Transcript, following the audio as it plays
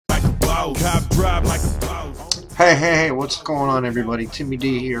Hey, what's going on, everybody? Timmy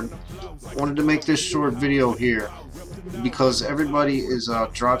D here. Wanted to make this short video here because everybody is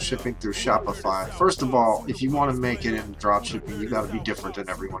drop shipping through Shopify. First of all, if you want to make it in drop shipping, you got to be different than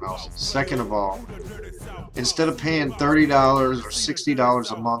everyone else. Second of all, instead of paying $30 or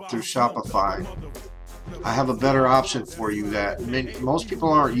 $60 a month through Shopify, I have a better option for you that most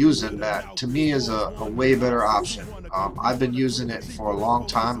people aren't using. That to me is a way better option. I've been using it for a long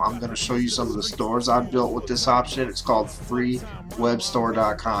time. I'm going to show you some of the stores I've built with this option. It's called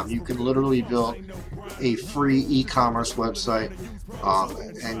freewebstore.com. You can literally build a free e-commerce website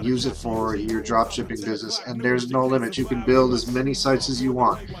and use it for your dropshipping business, and there's no limit. You can build as many sites as you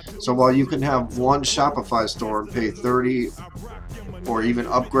want. So while you can have one Shopify store and pay $30 or even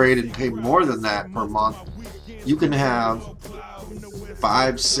upgrade and pay more than that per month, you can have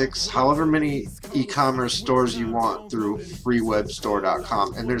 5, 6, however many e-commerce stores you want through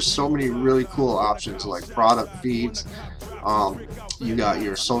freewebstore.com. And there's so many really cool options like product feeds. You got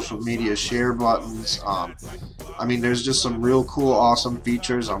your social media share buttons. I mean, there's just some real cool, awesome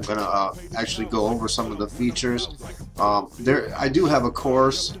features. I'm gonna actually go over some of the features. I do have a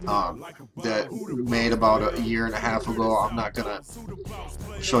course that we made about a year and a half ago. I'm not gonna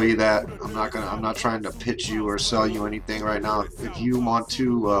show you that. I'm not trying to pitch you or sell you anything right now. If you want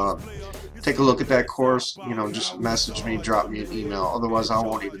to take a look at that course, you know, just message me, drop me an email. Otherwise, I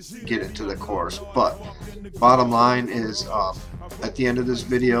won't even get into the course. But bottom line is, at the end of this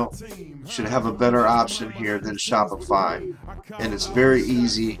video, you should have a better option here than Shopify, and it's very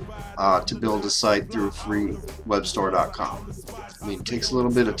easy to build a site through freewebstore.com. I mean, it takes a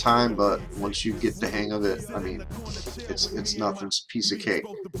little bit of time, but once you get the hang of it, I mean, it's nothing. It's a piece of cake.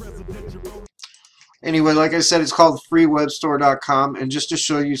 Anyway, like I said, it's called freewebstore.com, and just to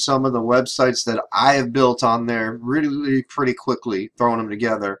show you some of the websites that I have built on there really pretty quickly, throwing them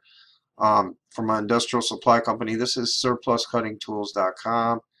together for my industrial supply company. This is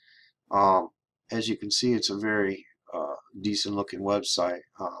surpluscuttingtools.com. As you can see, it's a very decent looking website.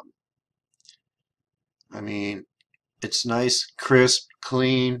 I mean, it's nice, crisp,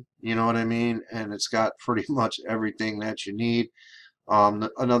 clean, you know what I mean, and it's got pretty much everything that you need.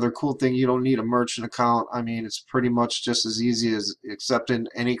 Another cool thing, you don't need a merchant account. I mean, it's pretty much just as easy as accepting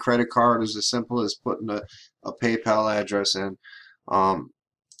any credit card, as simple as putting a PayPal address in. I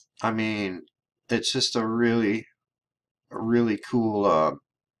mean, it's just a really cool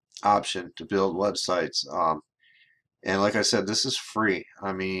option to build websites. And like I said, this is free.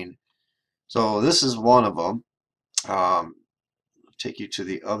 I mean, so this is one of them. I'll take you to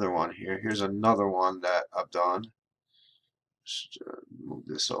the other one here. Here's another one that I've done. Just move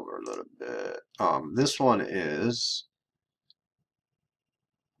this over a little bit. This one is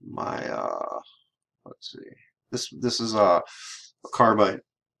my let's see. This is a carbide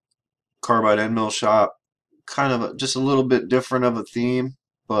end mill shop. Kind of just a little bit different of a theme,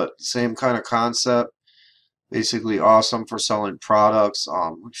 but same kind of concept. Basically awesome for selling products.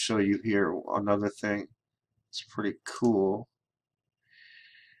 I'll show you here another thing. It's pretty cool.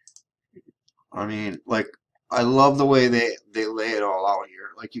 I mean, like, I love the way they lay it all out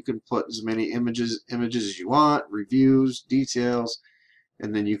here. Like, you can put as many images as you want, reviews, details,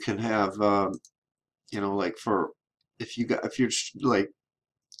 and then you can have you know, like, for if you're like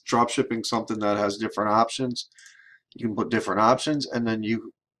drop shipping something that has different options, you can put different options, and then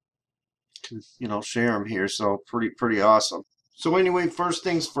you can, you know, share them here. So pretty awesome. So anyway, first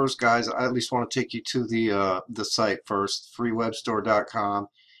things first, guys, I at least want to take you to the site first, freewebstore.com.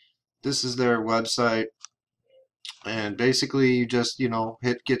 This is their website. And basically you just, you know,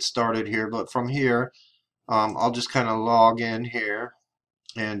 hit get started here. But from here, I'll just kind of log in here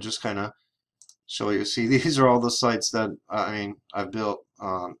and just kind of show you. See, these are all the sites that I've built,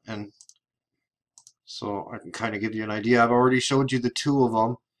 and so I can kind of give you an idea. I've already showed you the 2 of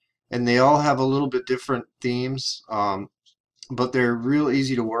them, and they all have a little bit different themes, but they're real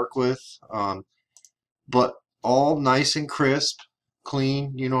easy to work with, but all nice and crisp,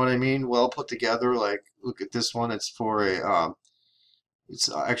 clean, you know what I mean, well put together. Like, look at this one. It's for a it's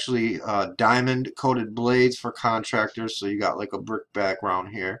actually diamond coated blades for contractors. So you got like a brick background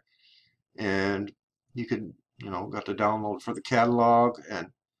here, and you could, you know, got to download for the catalog.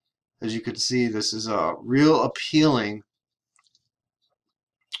 And as you can see, this is a real appealing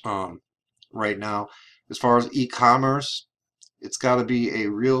right now as far as e-commerce. It's got to be a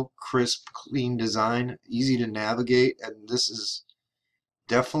real crisp, clean design, easy to navigate, and this is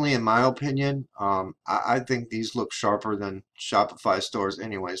definitely, in my opinion, I think these look sharper than Shopify stores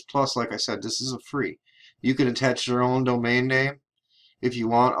anyways. Plus, like I said, this is a free. You can attach your own domain name if you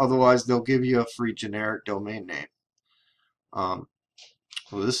want. Otherwise, they'll give you a free generic domain name.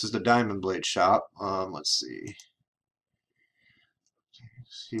 So this is the Diamond Blade shop. Let's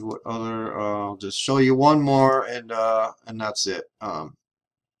see what other. I'll just show you one more, and that's it.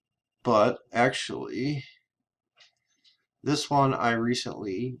 But actually, this one I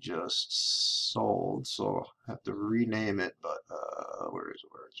recently just sold, so I have to rename it. But where is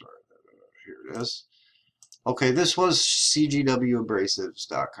here it is. Okay, this was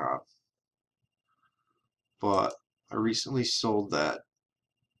cgwabrasives.com, but I recently sold that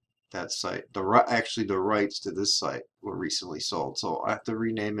site. Actually, the rights to this site were recently sold, so I have to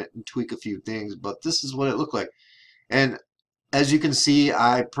rename it and tweak a few things. But this is what it looked like, and as you can see,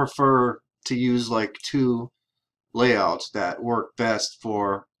 I prefer to use like two layouts that work best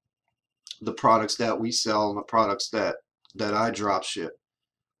for the products that we sell and the products that I drop ship.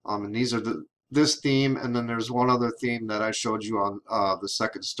 And these are this theme, and then there's one other theme that I showed you on the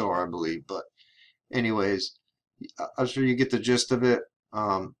second store, I believe. But anyways, I'm sure you get the gist of it.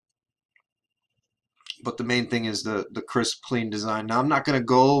 But the main thing is the crisp, clean design. Now I'm not going to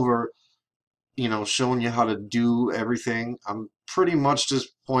go over, showing you how to do everything. I'm pretty much just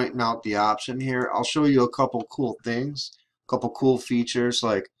pointing out the option here. I'll show you a couple cool things, a couple cool features,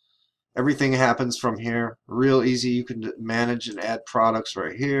 like everything happens from here. Real easy. You can manage and add products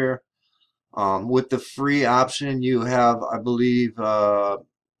right here. With the free option, you have, I believe, up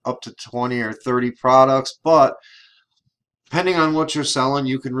to 20 or 30 products, but depending on what you're selling,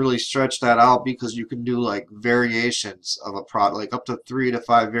 you can really stretch that out because you can do like variations of a product, like up to 3 to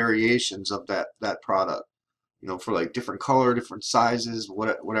 5 variations of that product. For like different color, different sizes,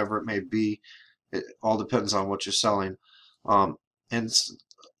 whatever it may be. It all depends on what you're selling. And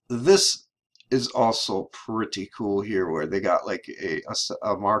this is also pretty cool here, where they got like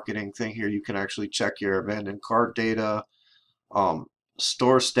a marketing thing here. You can actually check your abandoned cart data,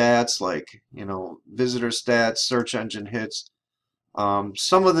 store stats, like visitor stats, search engine hits.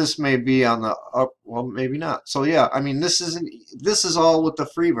 Some of this may be on the up, well, maybe not. So yeah, I mean, this is all with the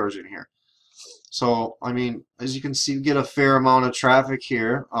free version here. So I mean, as you can see, you get a fair amount of traffic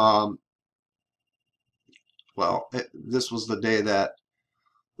here. Well, this was the day that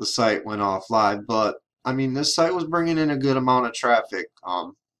the site went off live, but I mean, this site was bringing in a good amount of traffic.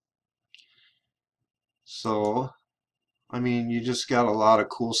 So I mean, you just got a lot of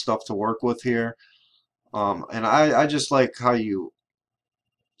cool stuff to work with here. And I just like how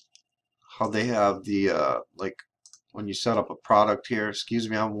they have the like when you set up a product here. Excuse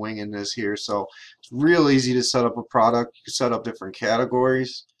me, I'm winging this here. So it's real easy to set up a product. You can set up different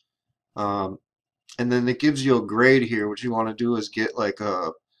categories. And then it gives you a grade here. What you want to do is get like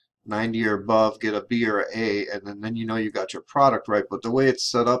a 90 or above, get a B or an A, and then you know you got your product right. But the way it's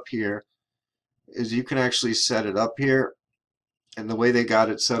set up here is you can actually set it up here, and the way they got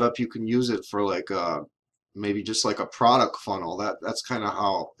it set up, you can use it for like maybe just like a product funnel. That's kind of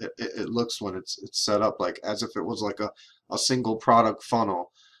how it looks when it's set up, like as if it was like a single product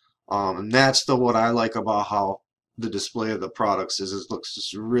funnel. And that's what I like about how the display of the products is. It looks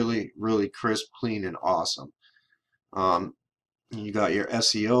just really, really crisp, clean, and awesome. You got your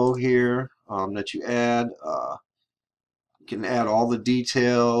SEO here that you add. You can add all the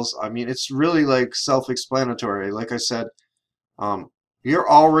details. I mean, it's really like self-explanatory. Like I said, you're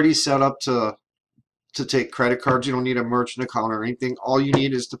already set up to take credit cards. You don't need a merchant account or anything. All you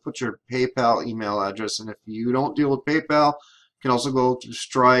need is to put your PayPal email address. And if you don't deal with PayPal, you can also go to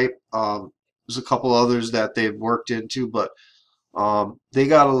Stripe. There's a couple others that they've worked into, but they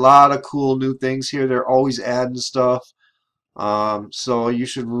got a lot of cool new things here. They're always adding stuff. So you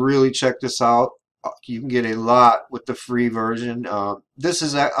should really check this out. You can get a lot with the free version. This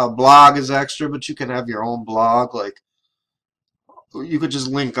is a blog is extra, but you can have your own blog. Like you could just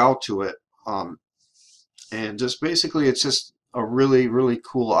link out to it. And just basically, it's just a really, really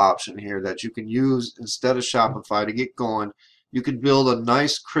cool option here that you can use instead of Shopify to get going. You could build a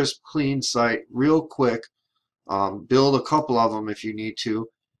nice, crisp, clean site real quick. Build a couple of them if you need to.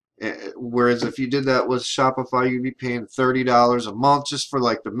 Whereas if you did that with Shopify, you'd be paying $30 a month just for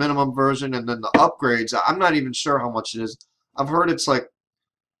like the minimum version, and then the upgrades, I'm not even sure how much it is. I've heard it's like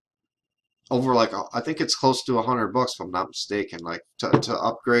over like I think it's close to $100 if I'm not mistaken, like to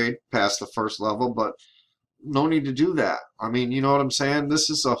upgrade past the first level. But no need to do that. I mean, you know what I'm saying? This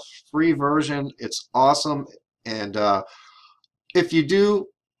is a free version. It's awesome. And if you do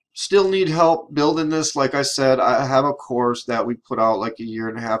still need help building this, like I said, I have a course that we put out like a year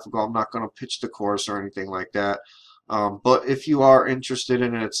and a half ago. I'm not going to pitch the course or anything like that. But if you are interested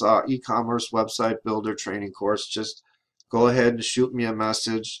in it, it's e-commerce website builder training course. Just go ahead and shoot me a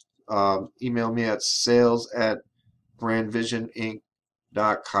message. Email me at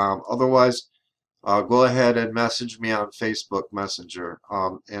sales@brandvisioninc.com. Otherwise, go ahead and message me on Facebook Messenger,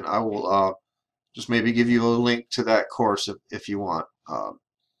 and I will just maybe give you a link to that course if you want.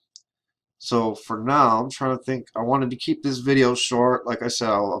 So for now, I'm trying to think. I wanted to keep this video short. Like I said,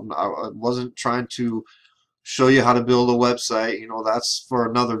 I wasn't trying to show you how to build a website. You know, that's for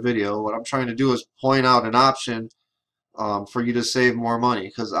another video. What I'm trying to do is point out an option for you to save more money,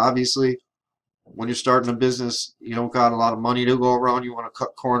 because obviously when you're starting a business, you don't got a lot of money to go around. You want to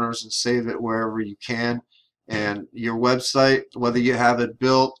cut corners and save it wherever you can. And your website, whether you have it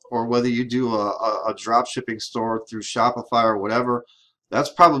built or whether you do a drop shipping store through Shopify or whatever, that's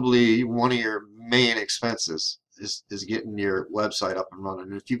probably one of your main expenses is getting your website up and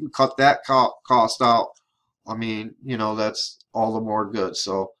running. And if you can cut that cost out, I mean, you know, that's all the more good.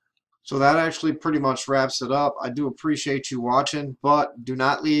 So that actually pretty much wraps it up. I do appreciate you watching, but do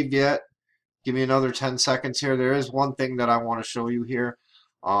not leave yet. Give me another 10 seconds here. There is one thing that I want to show you here.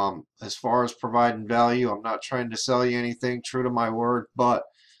 As far as providing value, I'm not trying to sell you anything, true to my word, but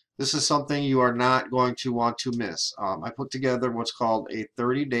this is something you are not going to want to miss. I put together what's called a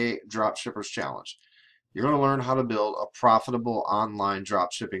 30-day dropshippers challenge. You're going to learn how to build a profitable online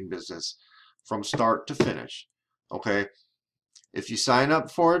dropshipping business from start to finish. Okay, if you sign up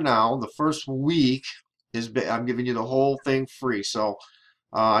for it now, the first week I'm giving you the whole thing free. So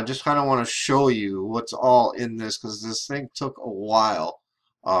I just kind of want to show you what's all in this, because this thing took a while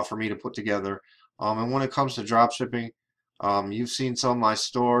for me to put together. And when it comes to drop shipping, you've seen some of my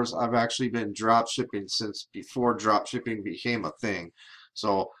stores. I've actually been drop shipping since before drop shipping became a thing.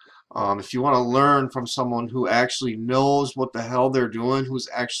 So if you want to learn from someone who actually knows what the hell they're doing, who's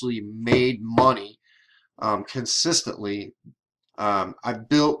actually made money consistently, I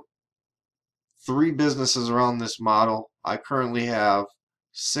built 3 businesses around this model. I currently have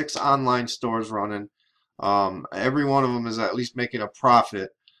 6 online stores running. Every one of them is at least making a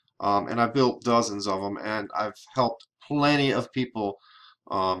profit. And I've built dozens of them, and I've helped plenty of people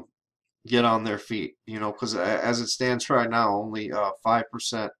get on their feet. You know, because as it stands right now, only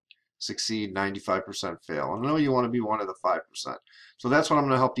 5% succeed, 95% fail. And I know you want to be one of the 5%. So that's what I'm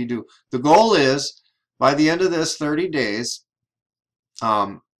going to help you do. The goal is, by the end of this 30 days,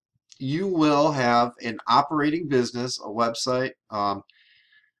 you will have an operating business, a website.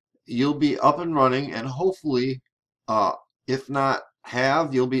 You'll be up and running, and hopefully, if not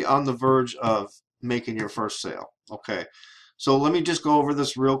have, you'll be on the verge of making your first sale. Okay, so let me just go over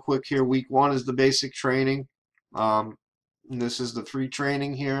this real quick here. Week 1 is the basic training. And this is the free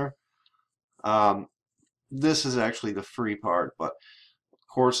training here. This is actually the free part, but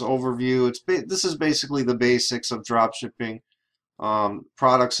course overview. This is basically the basics of drop shipping.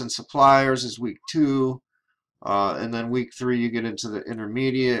 Products and suppliers is week 2, and then week 3 you get into the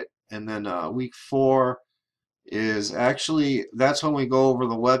intermediate, and then week 4 is actually, that's when we go over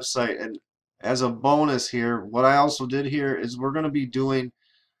the website. And as a bonus here, what I also did here is we're going to be doing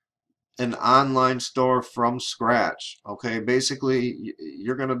an online store from scratch. Okay, basically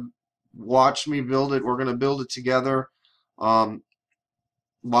you're going to watch me build it. We're going to build it together.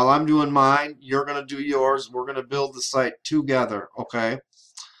 While I'm doing mine, you're going to do yours. We're going to build the site together. Okay,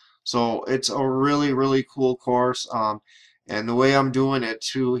 so it's a really, really cool course. And the way I'm doing it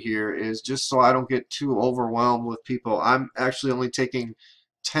too here is just so I don't get too overwhelmed with people. I'm actually only taking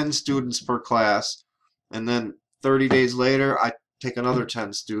 10 students per class, and then 30 days later I take another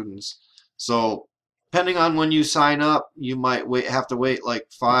 10 students. So depending on when you sign up, you might have to wait like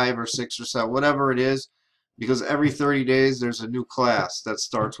 5 or 6 or 7, whatever it is, because every 30 days there's a new class that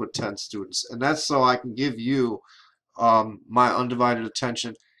starts with 10 students. And that's so I can give you my undivided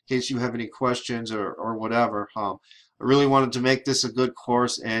attention in case you have any questions or whatever. I really wanted to make this a good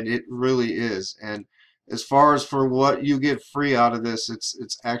course, and it really is. And as far as for what you get free out of this,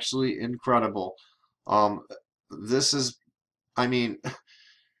 it's actually incredible. This is, I mean,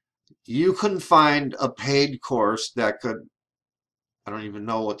 you couldn't find a paid course that could, I don't even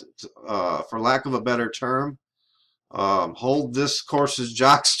know what, for lack of a better term, hold this course's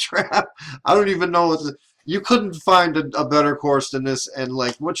jockstrap. I don't even know what you couldn't find a better course than this, and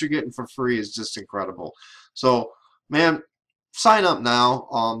like what you're getting for free is just incredible. So, man, sign up now.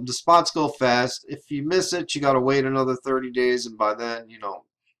 The spots go fast. If you miss it, you got to wait another 30 days, and by then, you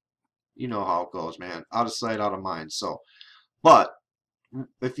know how it goes, man. Out of sight, out of mind. So, but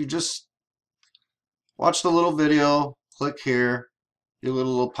if you just watch the little video, click here, your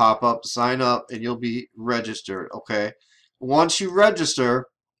little pop-up, sign up, and you'll be registered. Okay, once you register,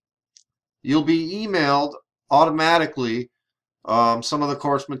 you'll be emailed automatically some of the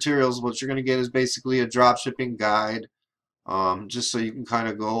course materials. What you're going to get is basically a dropshipping guide, just so you can kind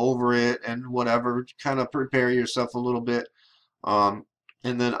of go over it and whatever, kind of prepare yourself a little bit. And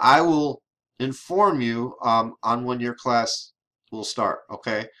then I will, inform you on when your class will start.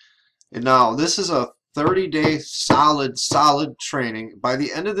 Okay. And now this is a 30-day solid training. By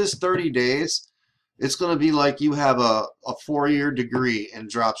the end of this 30 days, it's going to be like you have a 4-year degree in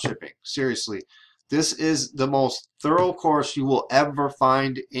drop shipping. Seriously, this is the most thorough course you will ever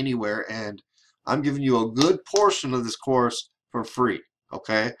find anywhere, and I'm giving you a good portion of this course for free.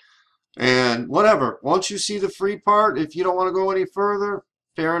 Okay. And whatever, once you see the free part, if you don't want to go any further,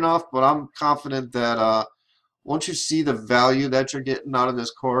 fair enough, but I'm confident that once you see the value that you're getting out of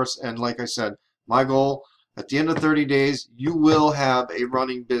this course, and like I said, my goal at the end of 30 days, you will have a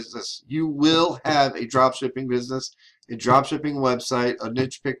running business. You will have a drop shipping business, a drop shipping website, a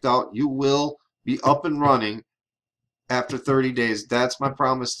niche picked out. You will be up and running after 30 days. That's my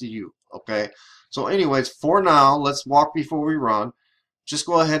promise to you. Okay. So anyways, for now, let's walk before we run. Just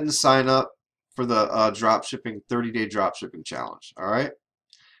go ahead and sign up for the 30-day drop shipping challenge. All right.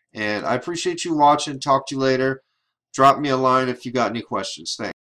 And I appreciate you watching. Talk to you later. Drop me a line if you got any questions. Thanks.